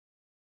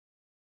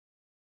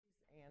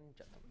and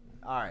gentlemen.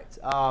 All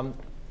right.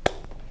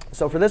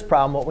 So for this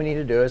problem, what we need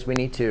to do is we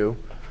need to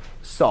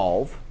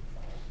solve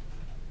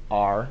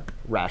our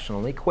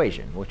rational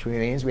equation, which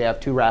means we have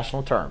two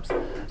rational terms.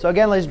 So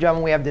again, ladies and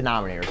gentlemen, we have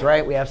denominators,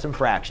 right? We have some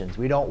fractions.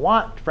 We don't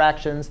want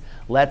fractions.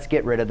 Let's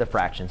get rid of the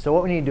fractions. So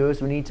what we need to do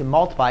is we need to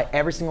multiply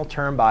every single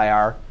term by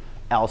our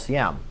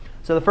LCM.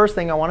 So the first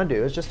thing I want to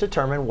do is just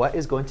determine what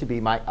is going to be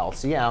my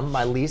LCM,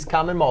 my least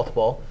common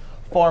multiple,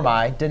 for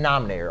my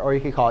denominator. Or you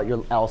could call it your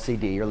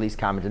LCD, your least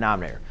common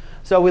denominator.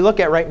 So we look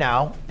at right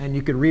now, and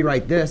you could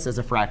rewrite this as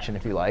a fraction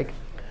if you like.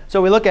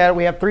 So we look at it.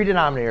 We have three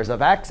denominators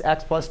of x,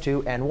 x plus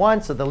 2, and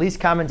 1. So the least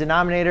common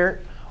denominator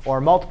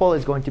or multiple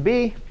is going to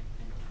be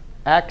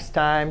x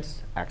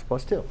times x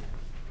plus 2.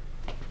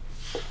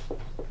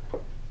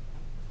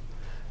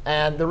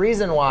 And the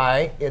reason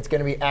why it's going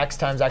to be x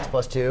times x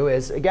plus 2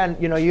 is, again,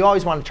 you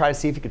always want to try to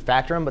see if you could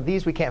factor them. But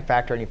these we can't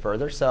factor any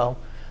further. So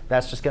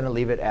that's just going to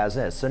leave it as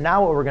is. So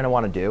now what we're going to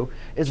want to do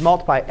is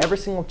multiply every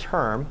single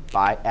term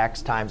by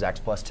x times x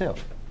plus 2.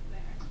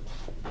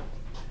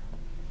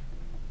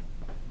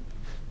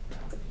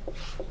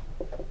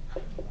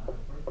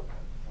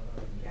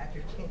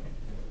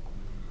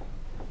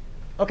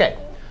 OK,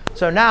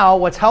 so now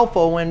what's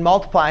helpful when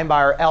multiplying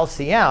by our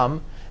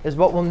LCM is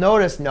what we'll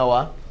notice,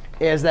 Noah,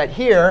 is that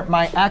here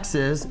my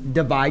x's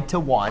divide to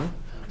 1.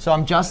 So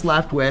I'm just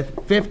left with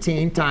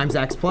 15 times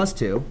x plus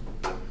 2.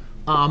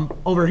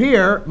 Over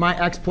here, my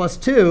x plus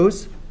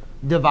 2's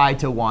divide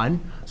to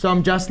 1. So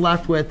I'm just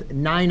left with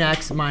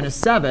 9x minus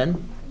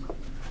 7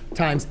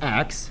 times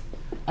x.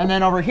 And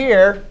then over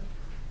here,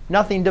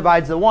 nothing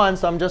divides to 1.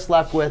 So I'm just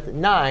left with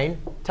 9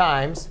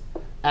 times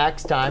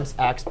x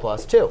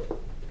plus 2.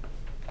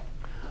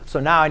 So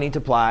now I need to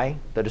apply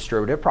the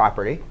distributive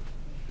property.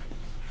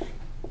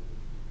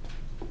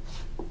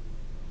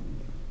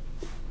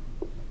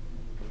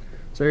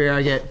 So here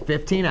I get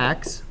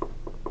 15x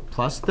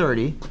plus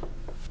 30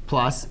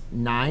 plus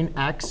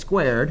 9x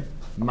squared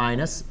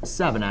minus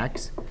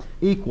 7x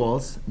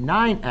equals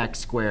 9x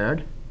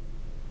squared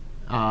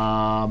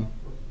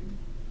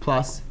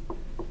plus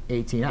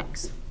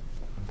 18x.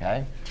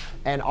 OK?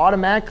 And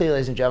automatically,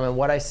 ladies and gentlemen,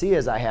 what I see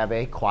is I have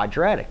a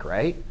quadratic,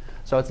 right?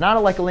 So it's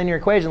not like a linear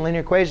equation.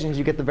 Linear equations,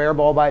 you get the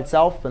variable all by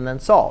itself and then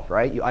solve,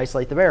 right? You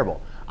isolate the variable.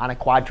 On a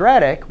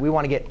quadratic, we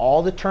want to get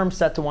all the terms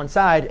set to one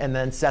side and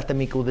then set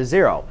them equal to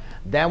 0.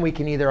 Then we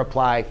can either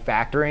apply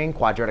factoring,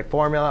 quadratic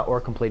formula, or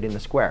completing the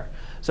square.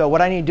 So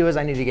what I need to do is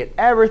I need to get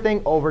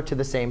everything over to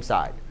the same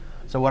side.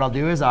 So what I'll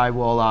do is I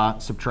will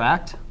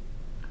subtract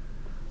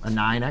a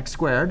 9x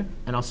squared,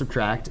 and I'll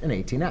subtract an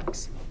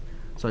 18x.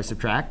 So I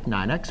subtract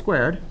 9x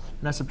squared,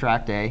 and I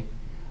subtract a,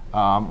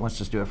 let's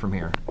just do it from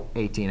here,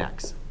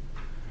 18x.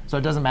 So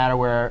it doesn't matter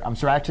where I'm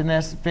subtracting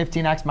this.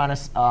 15x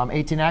minus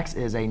 18x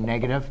is a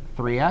negative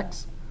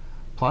 3x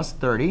plus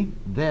 30.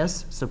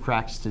 This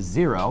subtracts to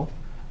 0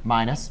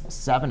 minus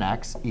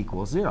 7x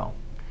equals 0.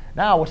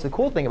 Now, what's the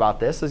cool thing about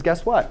this is,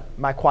 guess what?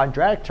 My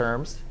quadratic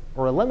terms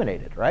were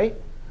eliminated, right?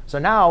 So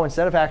now,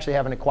 instead of actually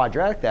having a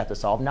quadratic that I have to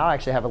solve, now I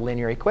actually have a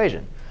linear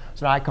equation.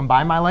 So now I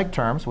combine my like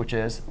terms, which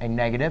is a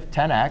negative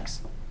 10x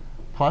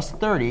plus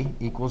 30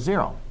 equals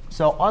 0.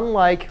 So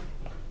unlike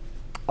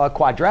a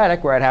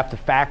quadratic where I'd have to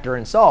factor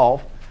and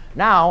solve,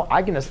 now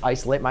I can just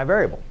isolate my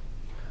variable.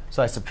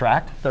 So I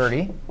subtract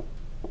 30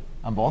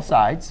 on both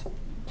sides.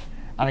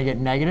 And I get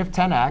negative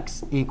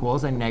 10x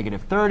equals a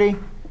negative 30.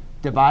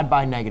 Divide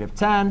by negative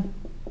 10.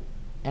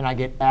 And I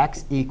get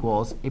x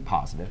equals a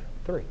positive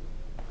 3.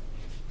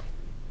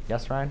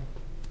 Yes, Ryan?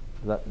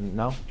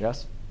 No?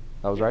 Yes?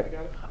 That was right?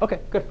 OK,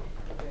 good.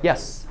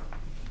 Yes?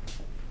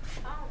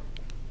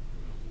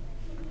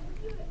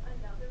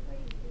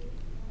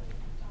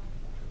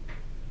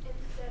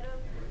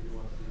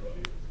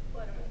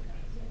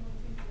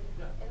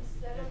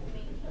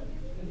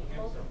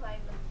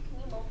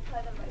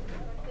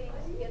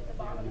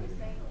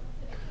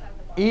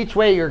 Each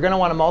way, you're going to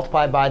want to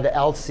multiply by the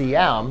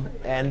LCM.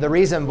 And the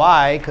reason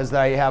why, because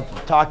I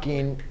have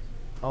talking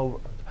over.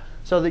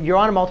 So that you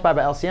want to multiply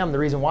by LCM. The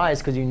reason why is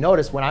because you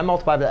notice when I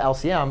multiply by the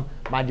LCM,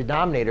 my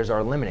denominators are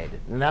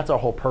eliminated. And that's our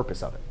whole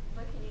purpose of it.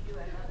 But can you do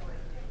it another way?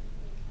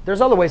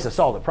 There's other ways to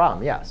solve the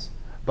problem, yes.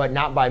 But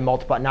not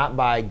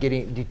by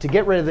getting, to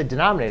get rid of the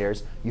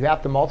denominators, you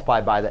have to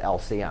multiply by the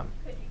LCM.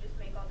 Could you just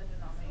make all the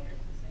denominators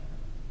the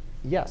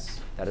same?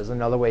 Yes, that is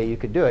another way you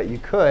could do it. You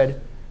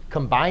could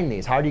combine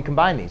these. How do you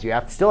combine these? You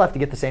still have to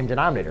get the same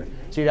denominator.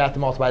 So you'd have to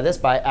multiply this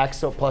by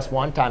x plus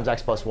 1 times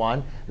x plus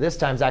 1, this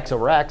times x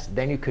over x.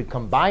 Then you could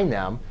combine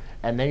them,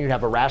 and then you'd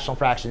have a rational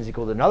fractions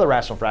equal to another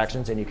rational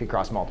fractions, and you could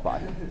cross multiply.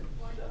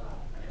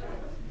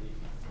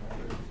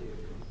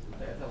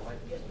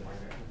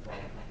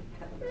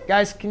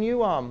 Guys, can you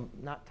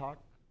not talk?